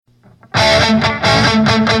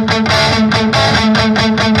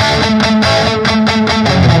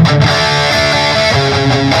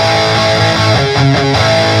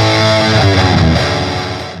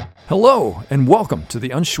Hello, and welcome to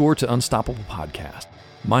the Unsure to Unstoppable podcast.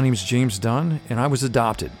 My name is James Dunn, and I was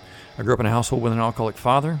adopted. I grew up in a household with an alcoholic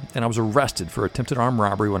father, and I was arrested for attempted armed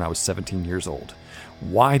robbery when I was 17 years old.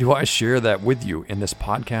 Why do I share that with you in this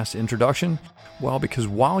podcast introduction? Well, because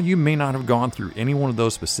while you may not have gone through any one of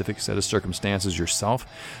those specific set of circumstances yourself,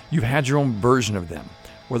 you've had your own version of them,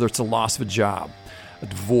 whether it's a loss of a job, a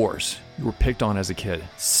divorce, you were picked on as a kid.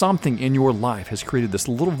 Something in your life has created this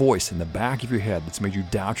little voice in the back of your head that's made you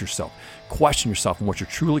doubt yourself, question yourself and what you're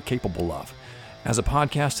truly capable of. As a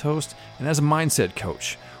podcast host and as a mindset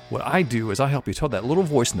coach, what I do is I help you tell that little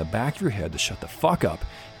voice in the back of your head to shut the fuck up,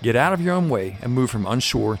 get out of your own way, and move from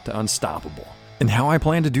unsure to unstoppable. And how I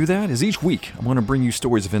plan to do that is each week I'm going to bring you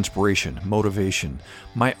stories of inspiration, motivation,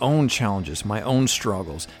 my own challenges, my own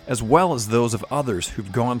struggles, as well as those of others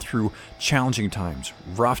who've gone through challenging times,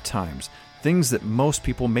 rough times, things that most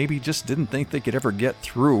people maybe just didn't think they could ever get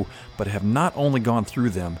through, but have not only gone through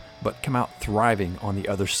them, but come out thriving on the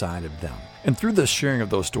other side of them. And through the sharing of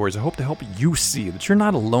those stories, I hope to help you see that you're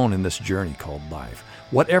not alone in this journey called life.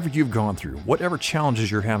 Whatever you've gone through, whatever challenges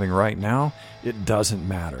you're having right now, it doesn't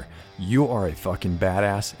matter. You are a fucking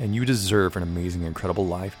badass and you deserve an amazing, incredible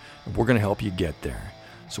life, and we're going to help you get there.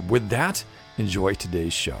 So with that, enjoy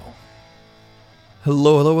today's show.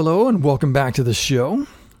 Hello, and welcome back to the show.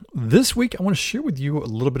 This week, I want to share with you a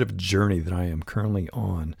little bit of a journey that I am currently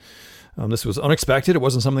on. This was unexpected. It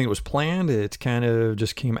wasn't something that was planned. It kind of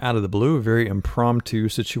just came out of the blue, a very impromptu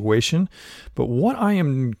situation. But what I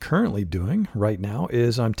am currently doing right now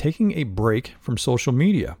is I'm taking a break from social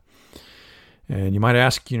media. And you might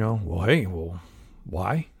ask, why?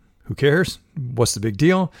 Who cares? What's the big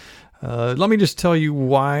deal? Let me just tell you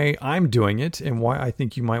why I'm doing it and why I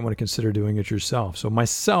think you might want to consider doing it yourself. So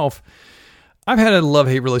myself, I've had a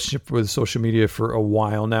love-hate relationship with social media for a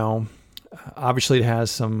while now. Obviously, it has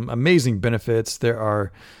some amazing benefits. There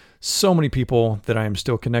are so many people that I am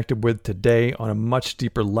still connected with today on a much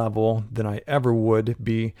deeper level than I ever would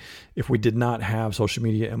be if we did not have social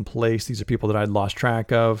media in place. These are people that I'd lost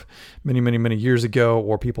track of many years ago,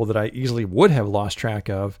 or people that I easily would have lost track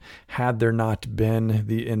of had there not been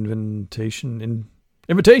the invention.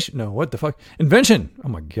 Oh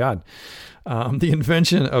my God. The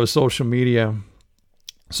invention of social media.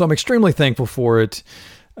 So I'm extremely thankful for it.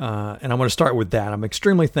 And I'm going to start with that. I'm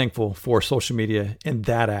extremely thankful for social media in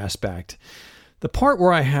that aspect. The part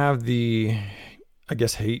where I have the,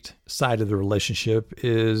 hate side of the relationship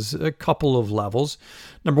is a couple of levels.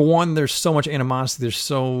 Number one, there's so much animosity. There's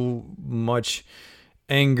so much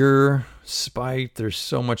anger, spite. There's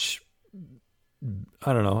so much, I'm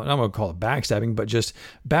going to call it backstabbing, but just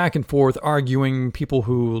back and forth arguing, people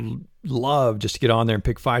who love just to get on there and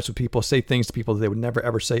pick fights with people, say things to people that they would never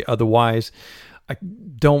ever say otherwise. I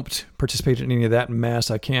don't participate in any of that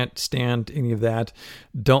mess. I can't stand any of that.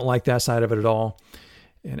 Don't like that side of it at all.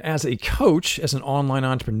 And as a coach, as an online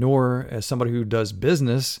entrepreneur, as somebody who does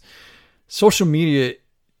business, social media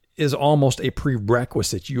is almost a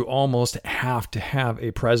prerequisite. You almost have to have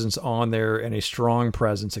a presence on there, and a strong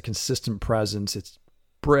presence, a consistent presence. It's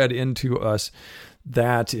bred into us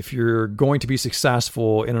that if you're going to be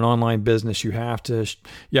successful in an online business, you have to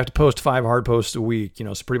post 5 hard posts a week,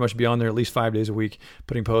 so pretty much be on there at least 5 days a week,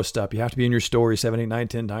 putting posts up. You have to be in your story 7, 8, 9,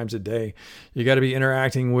 10 times a day. You got to be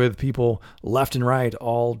interacting with people left and right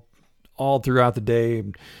all throughout the day.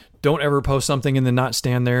 Don't ever post something and then not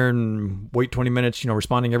stand there and wait 20 minutes,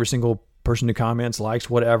 responding every single person who comments, likes,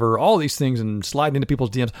 whatever, all these things, and sliding into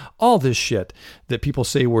people's DMs, all this shit that people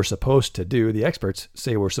say we're supposed to do, the experts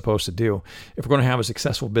say we're supposed to do if we're going to have a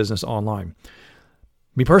successful business online.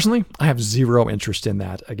 Me personally, I have zero interest in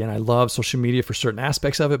that. Again, I love social media for certain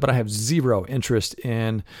aspects of it, but I have zero interest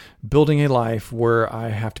in building a life where I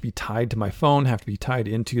have to be tied to my phone, have to be tied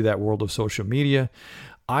into that world of social media.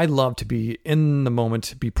 I love to be in the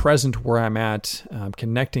moment, be present where I'm at,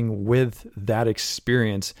 connecting with that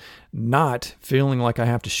experience, not feeling like I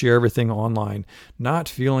have to share everything online, not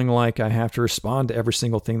feeling like I have to respond to every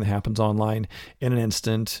single thing that happens online in an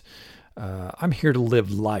instant. I'm here to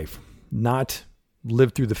live life, not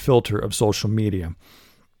live through the filter of social media.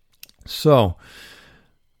 So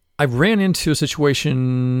I ran into a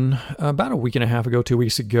situation about a week and a half ago, 2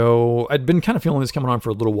 weeks ago. I'd been kind of feeling this coming on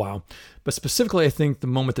for a little while, but specifically, I think the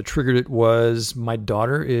moment that triggered it was my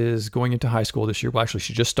daughter is going into high school this year. Well, actually,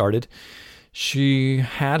 she just started. She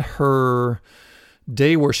had her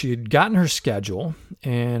day where she had gotten her schedule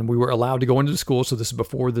and we were allowed to go into the school. So this is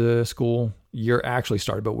before the school year actually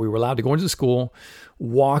started, but we were allowed to go into the school,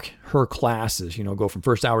 walk her classes, go from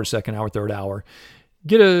first hour to second hour, third hour,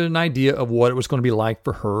 get an idea of what it was going to be like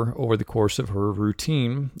for her over the course of her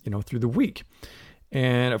routine, through the week.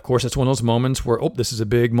 And of course, that's one of those moments where, this is a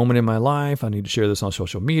big moment in my life. I need to share this on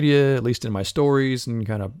social media, at least in my stories, and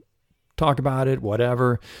kind of talk about it,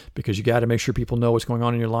 whatever, because you got to make sure people know what's going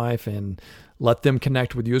on in your life and let them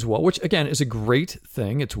connect with you as well, which again is a great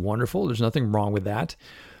thing. It's wonderful. There's nothing wrong with that.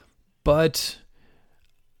 But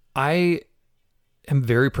I am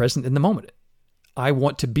very present in the moment. I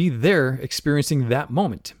want to be there experiencing that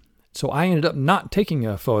moment. So I ended up not taking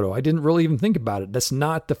a photo. I didn't really even think about it. That's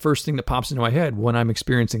not the first thing that pops into my head when I'm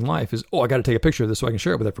experiencing life is, I got to take a picture of this so I can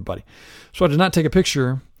share it with everybody. So I did not take a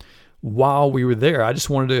picture while we were there. I just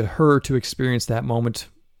wanted her to experience that moment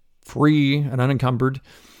free and unencumbered.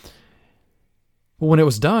 But when it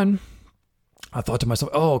was done, I thought to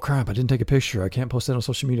myself, oh crap, I didn't take a picture. I can't post that on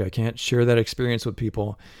social media. I can't share that experience with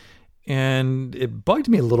people. And it bugged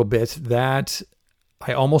me a little bit that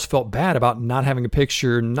I almost felt bad about not having a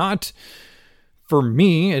picture, not for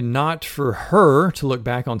me and not for her to look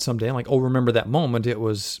back on someday. I'm like, remember that moment.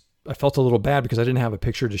 I felt a little bad because I didn't have a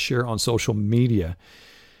picture to share on social media.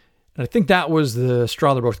 And I think that was the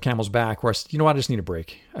straw that broke the camel's back, where I just need a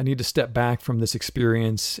break. I need to step back from this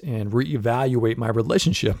experience and reevaluate my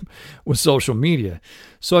relationship with social media.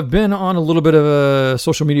 So I've been on a little bit of a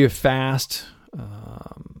social media fast,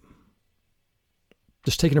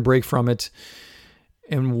 just taking a break from it.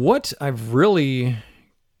 And what I've really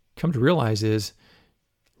come to realize is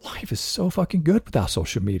life is so fucking good without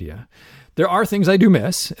social media. There are things I do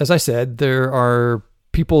miss. As I said, there are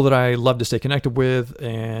people that I love to stay connected with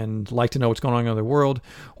and like to know what's going on in the world,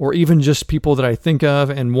 or even just people that I think of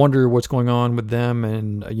and wonder what's going on with them.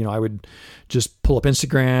 And, I would just pull up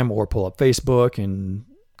Instagram or pull up Facebook and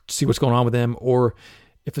see what's going on with them. Or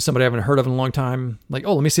if it's somebody I haven't heard of in a long time, like,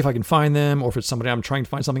 let me see if I can find them. Or if it's somebody I'm trying to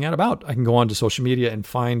find something out about, I can go on to social media and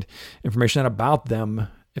find information out about them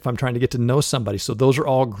if I'm trying to get to know somebody. So those are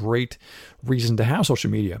all great reasons to have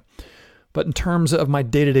social media. But in terms of my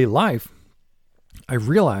day-to-day life, I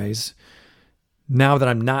realize now that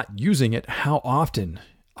I'm not using it, how often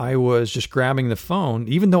I was just grabbing the phone.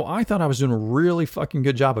 Even though I thought I was doing a really fucking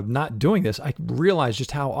good job of not doing this, I realized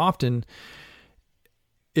just how often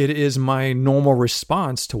it is my normal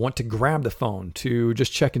response to want to grab the phone, to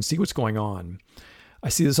just check and see what's going on. I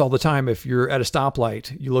see this all the time. If you're at a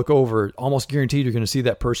stoplight, you look over, almost guaranteed you're going to see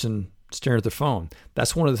that person staring at their phone.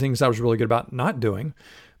 That's one of the things I was really good about not doing.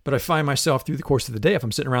 But I find myself through the course of the day, if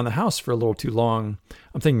I'm sitting around the house for a little too long,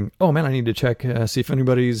 I'm thinking, oh man, I need to check, see if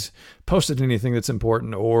anybody's posted anything that's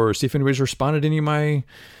important, or see if anybody's responded to any of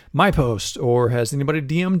my posts, or has anybody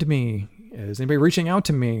DM'd me? Is anybody reaching out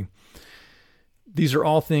to me? These are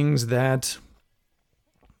all things that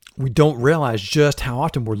we don't realize just how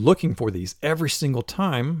often we're looking for these every single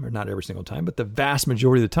time, or not every single time, but the vast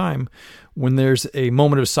majority of the time when there's a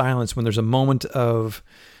moment of silence, when there's a moment of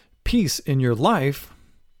peace in your life.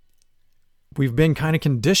 We've been kind of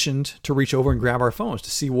conditioned to reach over and grab our phones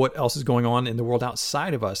to see what else is going on in the world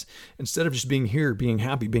outside of us, instead of just being here, being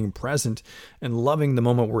happy, being present, and loving the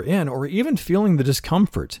moment we're in, or even feeling the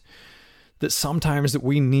discomfort that sometimes that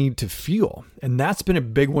we need to feel. And that's been a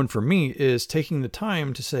big one for me, is taking the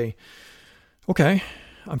time to say, okay,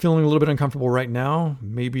 I'm feeling a little bit uncomfortable right now.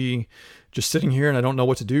 Maybe just sitting here and I don't know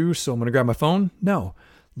what to do, so I'm going to grab my phone. No.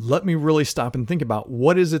 Let me really stop and think about,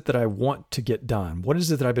 what is it that I want to get done? What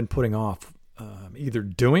is it that I've been putting off either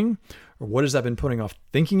doing, or what has I been putting off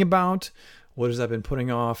thinking about? What has I been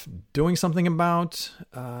putting off doing something about,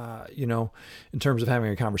 in terms of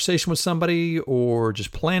having a conversation with somebody or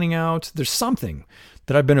just planning out? There's something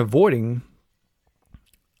that I've been avoiding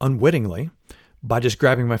unwittingly by just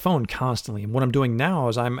grabbing my phone constantly. And what I'm doing now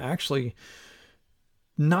is I'm actually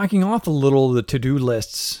knocking off a little of the to-do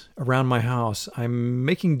lists around my house. I'm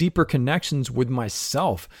making deeper connections with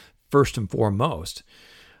myself first and foremost.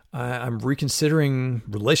 I'm reconsidering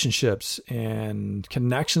relationships and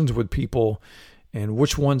connections with people, and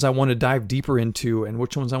which ones I want to dive deeper into and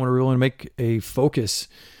which ones I want to really make a focus.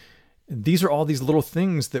 And these are all these little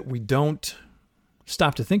things that we don't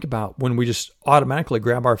stop to think about when we just automatically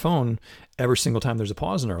grab our phone every single time there's a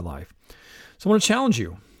pause in our life. So I want to challenge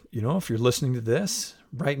you, if you're listening to this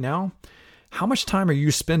right now, how much time are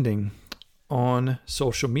you spending on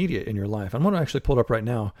social media in your life? I'm going to actually pull it up right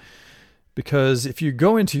now, because if you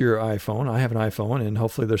go into your iPhone, I have an iPhone, and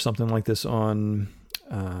hopefully there's something like this on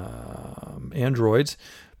Androids.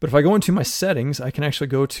 But if I go into my settings, I can actually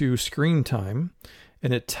go to screen time,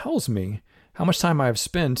 and it tells me how much time I've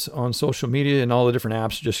spent on social media and all the different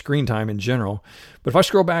apps, just screen time in general. But if I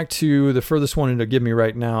scroll back to the furthest one it'll give me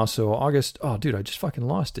right now, so August, oh dude, I just fucking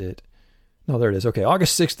lost it. No, there it is. Okay,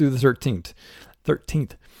 August 6th through the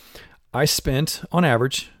 13th. I spent, on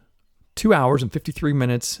average, 2 hours and 53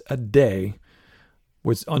 minutes a day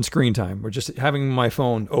was on screen time, or just having my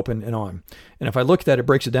phone open and on. And if I look at that, it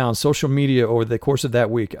breaks it down. Social media over the course of that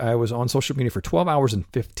week, I was on social media for 12 hours and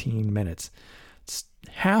 15 minutes. It's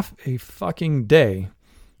half a fucking day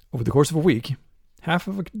over the course of a week, half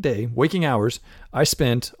of a day, waking hours, I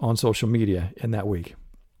spent on social media in that week.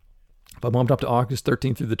 If I bumped up to August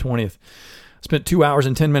 13th through the 20th, I spent 2 hours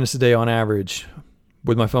and 10 minutes a day on average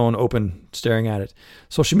with my phone open, staring at it.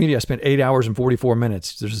 Social media, I spent 8 hours and 44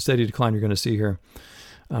 minutes. There's a steady decline you're going to see here.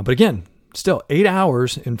 But again, still 8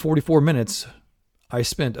 hours and 44 minutes I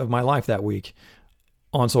spent of my life that week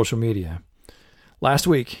on social media. Last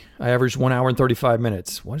week, I averaged 1 hour and 35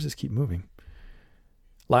 minutes. Why does this keep moving?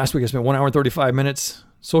 Last week, I spent 1 hour and 35 minutes.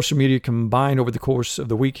 Social media combined over the course of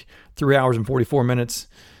the week, 3 hours and 44 minutes.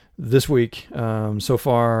 This week, so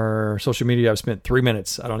far, social media, I've spent 3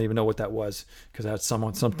 minutes. I don't even know what that was because I had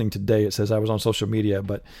something today. It says I was on social media,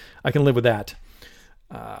 but I can live with that.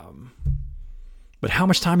 But how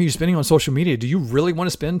much time are you spending on social media? Do you really want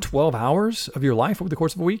to spend 12 hours of your life over the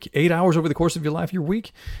course of a week? 8 hours over the course of your life, your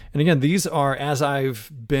week? And again, these are as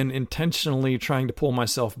I've been intentionally trying to pull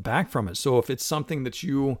myself back from it. So if it's something that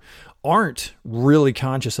you aren't really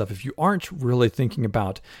conscious of, if you aren't really thinking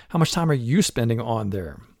about, how much time are you spending on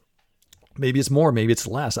there? Maybe it's more, maybe it's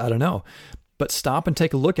less, I don't know. But stop and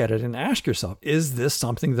take a look at it and ask yourself, is this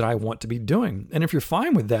something that I want to be doing? And if you're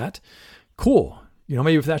fine with that, cool. You know,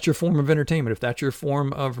 maybe if that's your form of entertainment, if that's your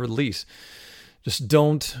form of release, just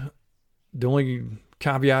don't, the only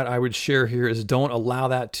caveat I would share here is don't allow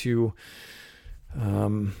that to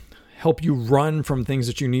help you run from things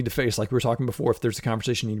that you need to face. Like we were talking before, if there's a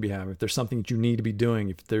conversation you need to be having, if there's something that you need to be doing,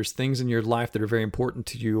 if there's things in your life that are very important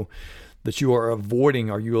to you that you are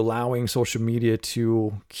avoiding, are you allowing social media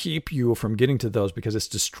to keep you from getting to those because it's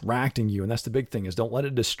distracting you? And that's the big thing, is don't let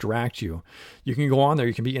it distract you. You can go on there,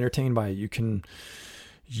 you can be entertained by it, you can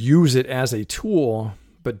use it as a tool,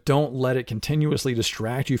 but don't let it continuously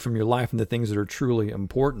distract you from your life and the things that are truly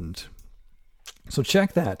important. So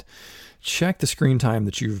check that. Check the screen time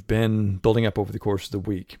that you've been building up over the course of the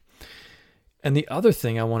week. And the other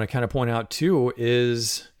thing I want to kind of point out too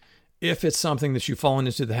is, if it's something that you've fallen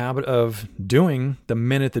into the habit of doing the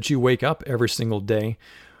minute that you wake up every single day,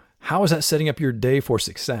 how is that setting up your day for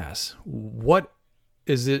success? What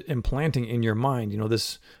is it implanting in your mind? You know,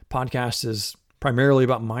 this podcast is primarily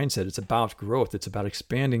about mindset. It's about growth. It's about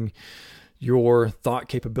expanding your thought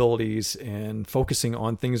capabilities and focusing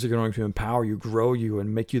on things that are going to empower you, grow you,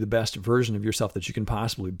 and make you the best version of yourself that you can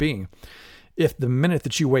possibly be. If the minute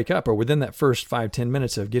that you wake up, or within that first 5-10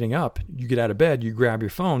 minutes of getting up, you get out of bed, you grab your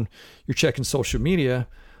phone, you're checking social media,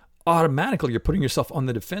 automatically you're putting yourself on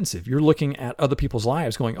the defensive. You're looking at other people's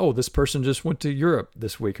lives going, oh, this person just went to Europe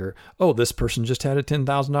this week, or, oh, this person just had a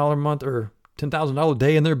 $10,000 a month or $10,000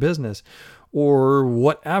 day in their business, or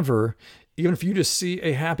whatever. Even if you just see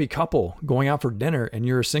a happy couple going out for dinner and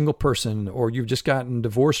you're a single person, or you've just gotten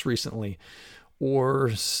divorced recently, or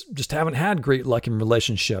just haven't had great luck in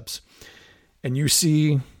relationships, and you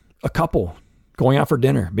see a couple going out for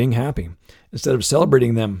dinner, being happy, instead of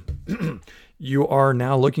celebrating them, you are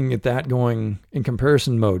now looking at that going in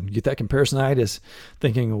comparison mode. You get that comparisonitis,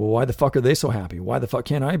 thinking, well, why the fuck are they so happy? Why the fuck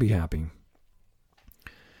can't I be happy?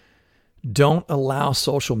 Don't allow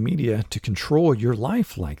social media to control your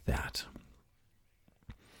life like that.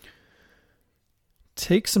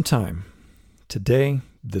 Take some time today,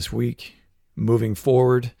 this week, moving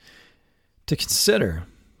forward, to consider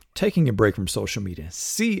taking a break from social media.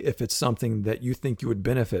 See if it's something that you think you would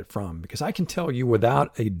benefit from. Because I can tell you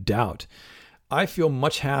without a doubt, I feel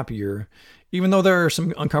much happier, even though there are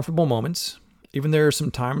some uncomfortable moments. Even there are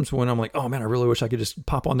some times when I'm like, oh man, I really wish I could just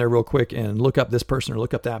pop on there real quick and look up this person or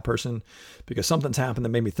look up that person because something's happened that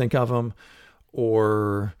made me think of them.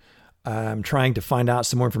 Or I'm trying to find out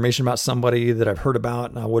some more information about somebody that I've heard about,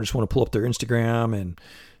 and I would just want to pull up their Instagram and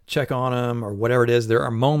check on them or whatever it is. There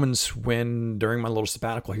are moments when during my little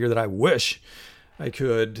sabbatical here that I wish I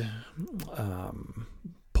could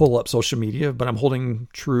pull up social media, but I'm holding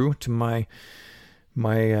true to my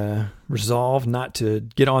resolve not to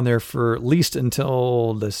get on there for at least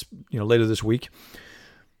until this, later this week.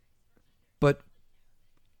 But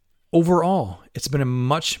overall, it's been a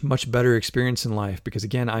much, much better experience in life because,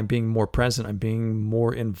 again, I'm being more present. I'm being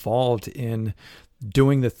more involved in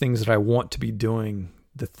doing the things that I want to be doing,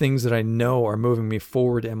 the things that I know are moving me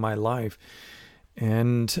forward in my life.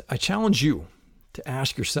 And I challenge you to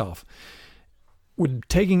ask yourself, would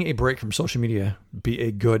taking a break from social media be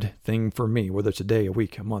a good thing for me, whether it's a day, a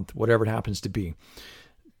week, a month, whatever it happens to be?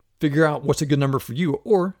 Figure out what's a good number for you,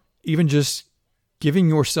 or even just giving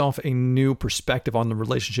yourself a new perspective on the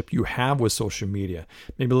relationship you have with social media.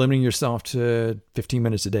 Maybe limiting yourself to 15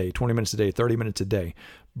 minutes a day, 20 minutes a day, 30 minutes a day,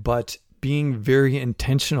 but being very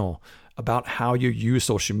intentional about how you use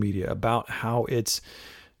social media, about how it's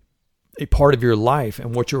a part of your life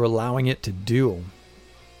and what you're allowing it to do.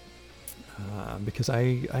 Because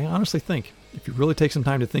I honestly think if you really take some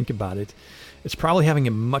time to think about it, it's probably having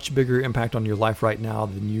a much bigger impact on your life right now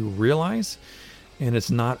than you realize, and it's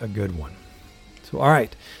not a good one. So, all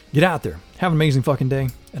right, get out there, have an amazing fucking day,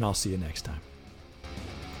 and I'll see you next time.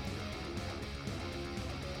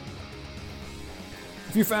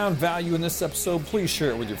 If you found value in this episode, please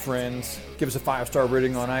share it with your friends. Give us a 5-star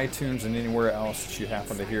rating on iTunes and anywhere else that you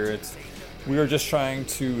happen to hear it. We are just trying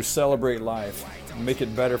to celebrate life, make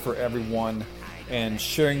it better for everyone, and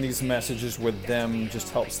sharing these messages with them just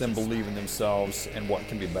helps them believe in themselves and what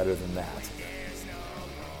can be better than that.